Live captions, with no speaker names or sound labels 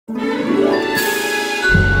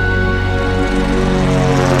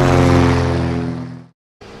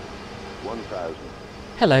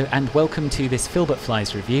Hello and welcome to this Filbert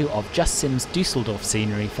Flies review of JustSim's Düsseldorf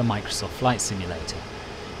scenery for Microsoft Flight Simulator.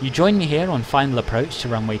 You join me here on final approach to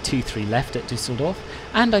runway 23 left at Düsseldorf,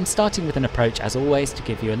 and I'm starting with an approach as always to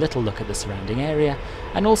give you a little look at the surrounding area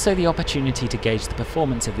and also the opportunity to gauge the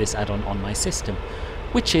performance of this add-on on my system,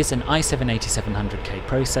 which is an i7-8700K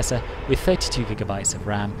processor with 32GB of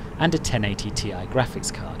RAM and a 1080 Ti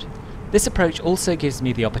graphics card. This approach also gives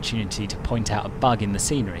me the opportunity to point out a bug in the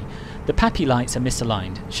scenery. The PAPI lights are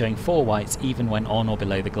misaligned, showing 4 whites even when on or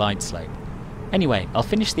below the glide slope. Anyway, I'll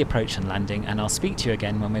finish the approach and landing and I'll speak to you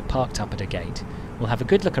again when we're parked up at a gate. We'll have a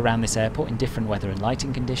good look around this airport in different weather and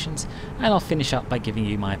lighting conditions, and I'll finish up by giving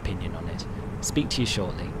you my opinion on it. Speak to you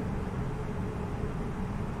shortly.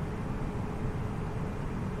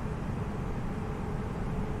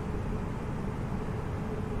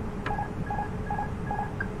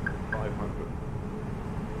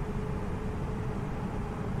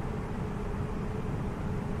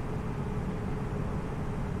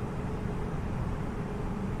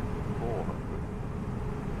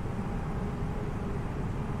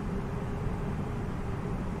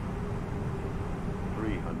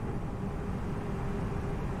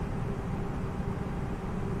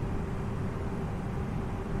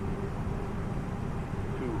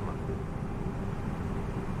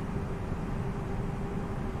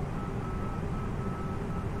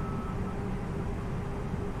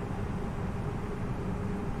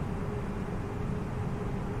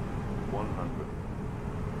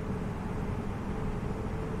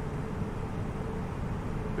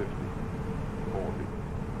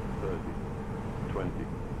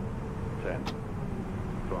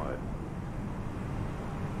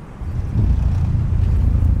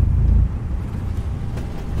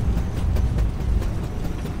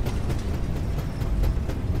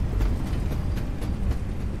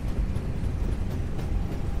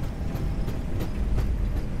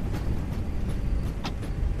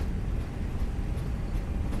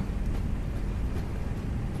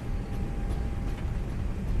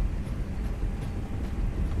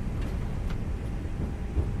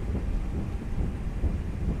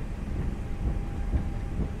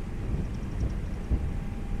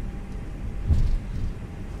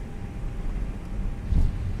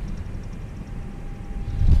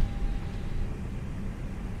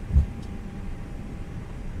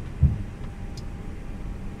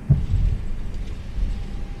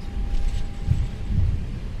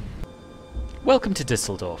 Welcome to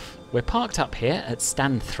Düsseldorf. We're parked up here at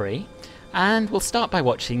stand 3 and we'll start by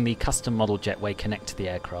watching the custom model jetway connect to the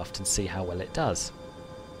aircraft and see how well it does.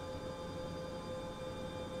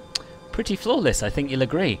 Pretty flawless, I think you'll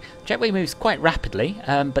agree. Jetway moves quite rapidly,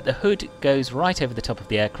 but the hood goes right over the top of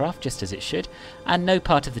the aircraft just as it should, and no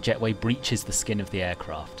part of the jetway breaches the skin of the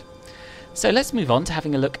aircraft. So let's move on to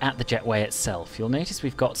having a look at the jetway itself. You'll notice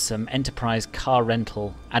we've got some enterprise car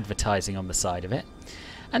rental advertising on the side of it.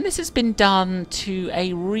 And this has been done to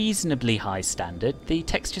a reasonably high standard. The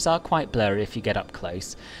textures are quite blurry if you get up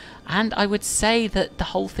close, and I would say that the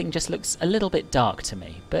whole thing just looks a little bit dark to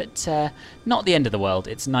me, but not the end of the world.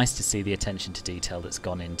 It's nice to see the attention to detail that's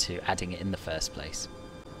gone into adding it in the first place.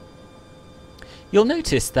 You'll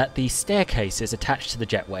notice that the staircases attached to the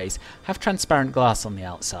jetways have transparent glass on the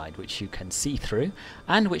outside, which you can see through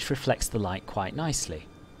and which reflects the light quite nicely.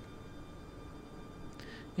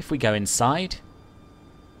 If we go inside,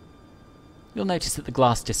 you'll notice that the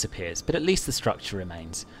glass disappears, but at least the structure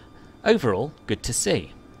remains. Overall, good to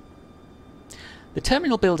see. The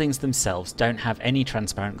terminal buildings themselves don't have any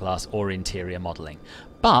transparent glass or interior modelling,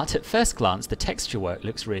 but at first glance the texture work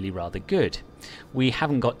looks really rather good. We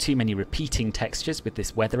haven't got too many repeating textures with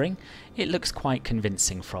this weathering. It looks quite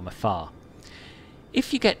convincing from afar.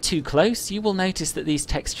 If you get too close, you will notice that these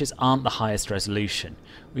textures aren't the highest resolution.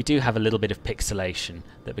 We do have a little bit of pixelation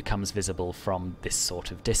that becomes visible from this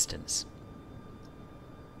sort of distance.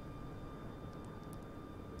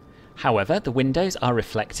 However, the windows are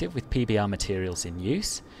reflective with PBR materials in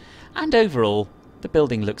use, and overall the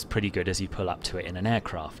building looks pretty good as you pull up to it in an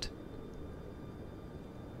aircraft.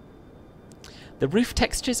 The roof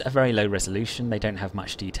textures are very low resolution, they don't have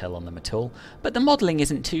much detail on them at all, but the modelling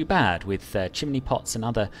isn't too bad, with chimney pots and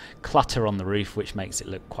other clutter on the roof which makes it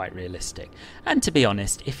look quite realistic. And to be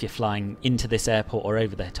honest, if you're flying into this airport or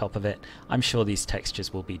over the top of it, I'm sure these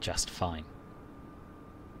textures will be just fine.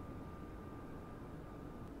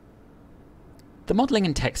 The modelling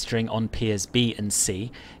and texturing on Piers B and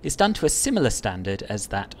C is done to a similar standard as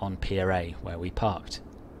that on Pier A, where we parked.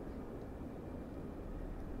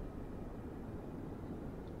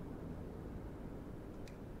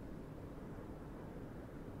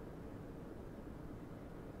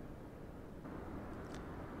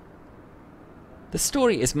 The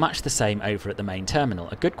story is much the same over at the main terminal,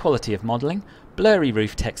 a good quality of modelling, blurry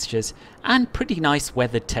roof textures, and pretty nice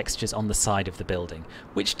weathered textures on the side of the building,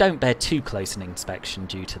 which don't bear too close an inspection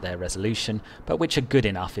due to their resolution, but which are good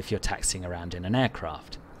enough if you're taxiing around in an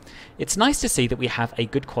aircraft. It's nice to see that we have a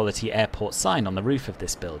good quality airport sign on the roof of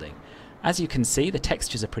this building. As you can see, the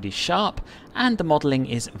textures are pretty sharp, and the modelling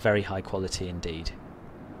is very high quality indeed.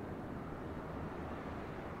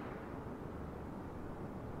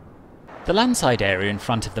 The landside area in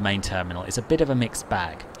front of the main terminal is a bit of a mixed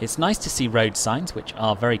bag. It's nice to see road signs, which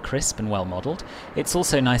are very crisp and well modelled. It's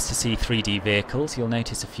also nice to see 3D vehicles. You'll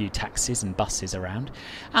notice a few taxis and buses around.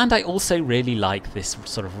 And I also really like this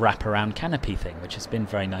sort of wraparound canopy thing, which has been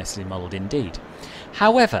very nicely modelled indeed.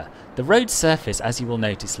 However, the road surface, as you will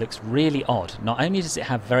notice, looks really odd. Not only does it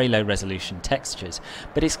have very low resolution textures,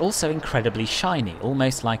 but it's also incredibly shiny,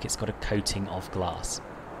 almost like it's got a coating of glass.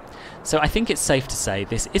 So I think it's safe to say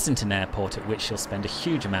this isn't an airport at which you'll spend a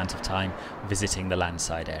huge amount of time visiting the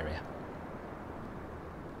landside area.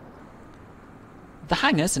 The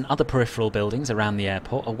hangars and other peripheral buildings around the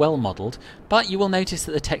airport are well modelled, but you will notice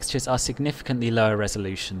that the textures are significantly lower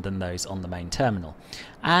resolution than those on the main terminal,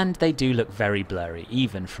 and they do look very blurry,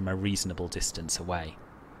 even from a reasonable distance away.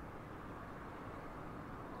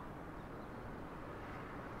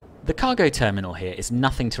 The cargo terminal here is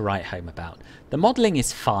nothing to write home about. The modelling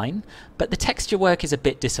is fine, but the texture work is a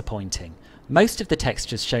bit disappointing. Most of the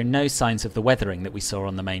textures show no signs of the weathering that we saw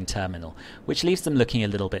on the main terminal, which leaves them looking a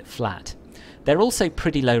little bit flat. They're also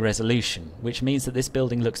pretty low resolution, which means that this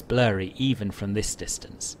building looks blurry even from this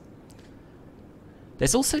distance.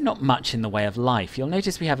 There's also not much in the way of life. You'll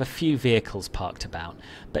notice we have a few vehicles parked about,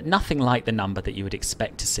 but nothing like the number that you would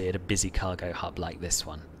expect to see at a busy cargo hub like this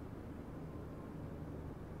one.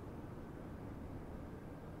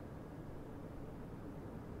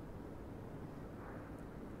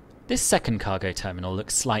 This second cargo terminal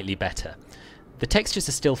looks slightly better. The textures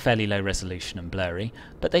are still fairly low resolution and blurry,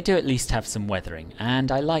 but they do at least have some weathering, and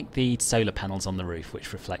I like the solar panels on the roof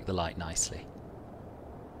which reflect the light nicely.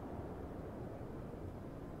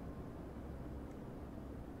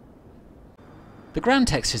 The ground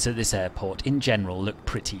textures at this airport in general look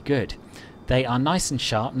pretty good. They are nice and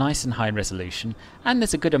sharp, nice and high resolution, and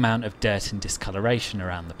there's a good amount of dirt and discoloration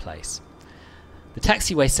around the place. The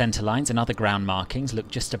taxiway centre lines and other ground markings look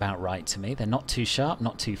just about right to me. They're not too sharp,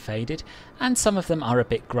 not too faded, and some of them are a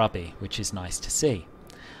bit grubby, which is nice to see.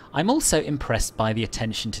 I'm also impressed by the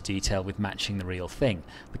attention to detail with matching the real thing.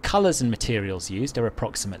 The colours and materials used are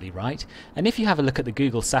approximately right, and if you have a look at the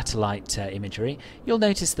Google satellite imagery, you'll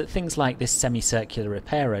notice that things like this semicircular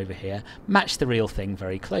repair over here match the real thing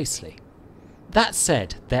very closely. That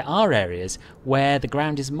said, there are areas where the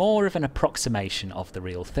ground is more of an approximation of the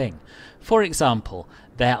real thing. For example,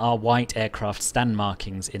 there are white aircraft stand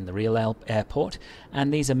markings in the real airport,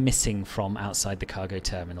 and these are missing from outside the cargo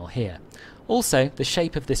terminal here. Also, the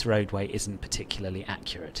shape of this roadway isn't particularly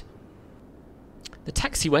accurate. The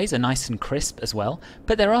taxiways are nice and crisp as well,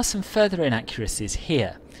 but there are some further inaccuracies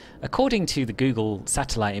here. According to the Google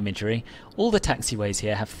satellite imagery, all the taxiways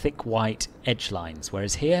here have thick white edge lines,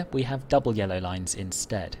 whereas here we have double yellow lines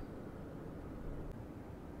instead.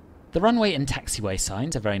 The runway and taxiway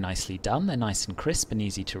signs are very nicely done. They're nice and crisp and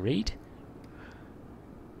easy to read.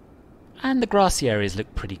 And the grassy areas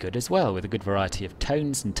look pretty good as well, with a good variety of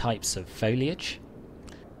tones and types of foliage.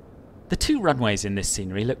 The two runways in this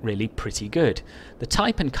scenery look really pretty good. The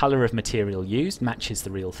type and colour of material used matches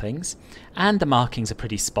the real things, and the markings are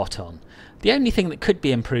pretty spot on. The only thing that could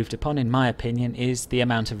be improved upon, in my opinion, is the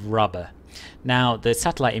amount of rubber. Now, the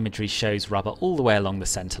satellite imagery shows rubber all the way along the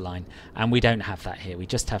centre line, and we don't have that here. We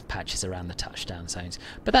just have patches around the touchdown zones.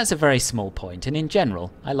 But that's a very small point, and in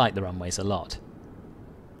general, I like the runways a lot.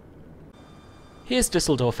 Here's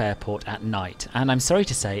Düsseldorf Airport at night, and I'm sorry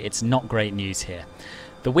to say it's not great news here.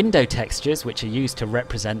 The window textures, which are used to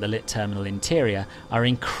represent the lit terminal interior, are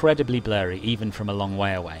incredibly blurry even from a long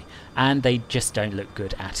way away, and they just don't look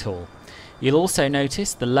good at all. You'll also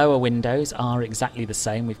notice the lower windows are exactly the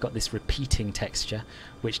same. We've got this repeating texture,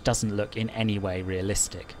 which doesn't look in any way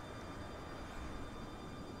realistic.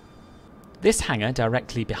 This hangar,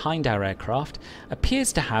 directly behind our aircraft,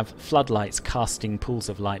 appears to have floodlights casting pools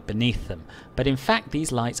of light beneath them, but in fact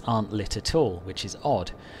these lights aren't lit at all, which is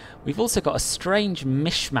odd. We've also got a strange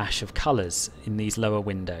mishmash of colours in these lower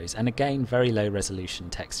windows, and again very low resolution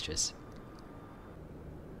textures.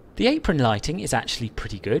 The apron lighting is actually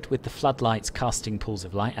pretty good, with the floodlights casting pools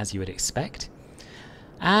of light as you would expect.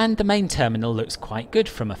 And the main terminal looks quite good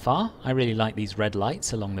from afar. I really like these red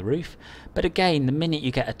lights along the roof, but again, the minute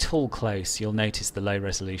you get at all close, you'll notice the low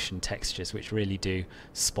resolution textures, which really do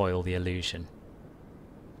spoil the illusion.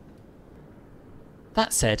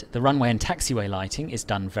 That said, the runway and taxiway lighting is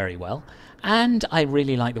done very well, and I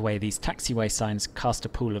really like the way these taxiway signs cast a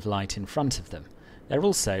pool of light in front of them. They're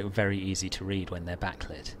also very easy to read when they're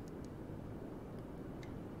backlit.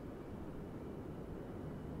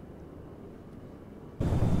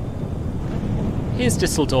 Here's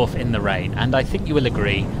Düsseldorf in the rain, and I think you will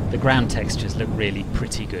agree the ground textures look really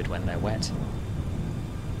pretty good when they're wet.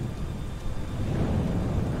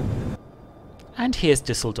 And here's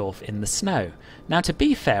Düsseldorf in the snow. Now, to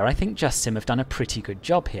be fair, I think JustSim have done a pretty good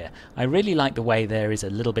job here. I really like the way there is a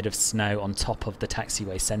little bit of snow on top of the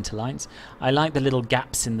taxiway centre lines. I like the little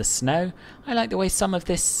gaps in the snow. I like the way some of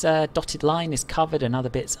this dotted line is covered and other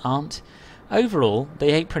bits aren't. Overall,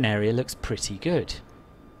 the apron area looks pretty good.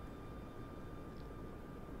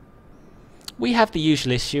 We have the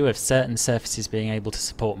usual issue of certain surfaces being able to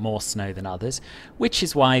support more snow than others, which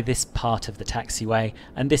is why this part of the taxiway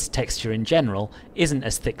and this texture in general isn't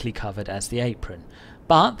as thickly covered as the apron.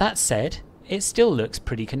 But that said, it still looks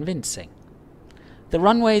pretty convincing. The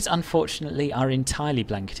runways unfortunately are entirely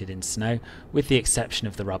blanketed in snow, with the exception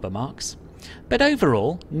of the rubber marks. But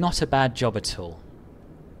overall, not a bad job at all.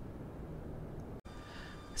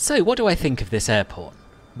 So what do I think of this airport?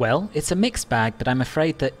 Well, it's a mixed bag, but I'm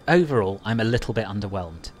afraid that overall I'm a little bit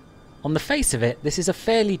underwhelmed. On the face of it, this is a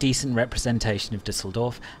fairly decent representation of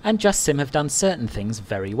Düsseldorf, and JustSim have done certain things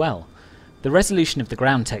very well. The resolution of the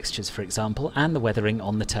ground textures, for example, and the weathering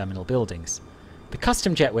on the terminal buildings. The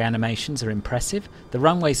custom jetway animations are impressive, the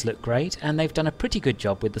runways look great, and they've done a pretty good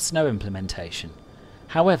job with the snow implementation.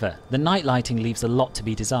 However, the night lighting leaves a lot to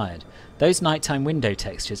be desired. Those nighttime window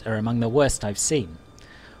textures are among the worst I've seen.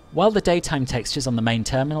 While the daytime textures on the main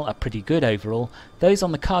terminal are pretty good overall, those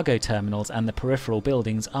on the cargo terminals and the peripheral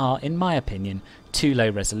buildings are, in my opinion, too low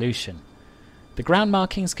resolution. The ground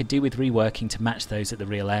markings could do with reworking to match those at the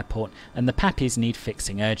real airport, and the pappies need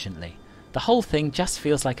fixing urgently. The whole thing just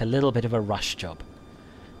feels like a little bit of a rush job.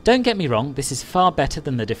 Don't get me wrong, this is far better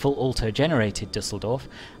than the default auto-generated Düsseldorf,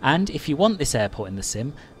 and if you want this airport in the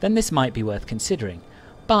sim, then this might be worth considering.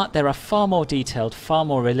 But there are far more detailed, far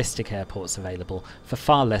more realistic airports available for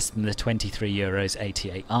far less than the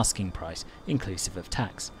 €23.88 asking price, inclusive of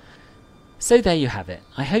tax. So there you have it.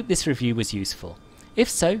 I hope this review was useful. If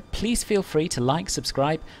so, please feel free to like,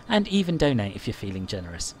 subscribe, and even donate if you're feeling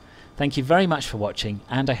generous. Thank you very much for watching,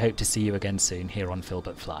 and I hope to see you again soon here on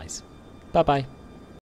Filbert Flies. Bye bye.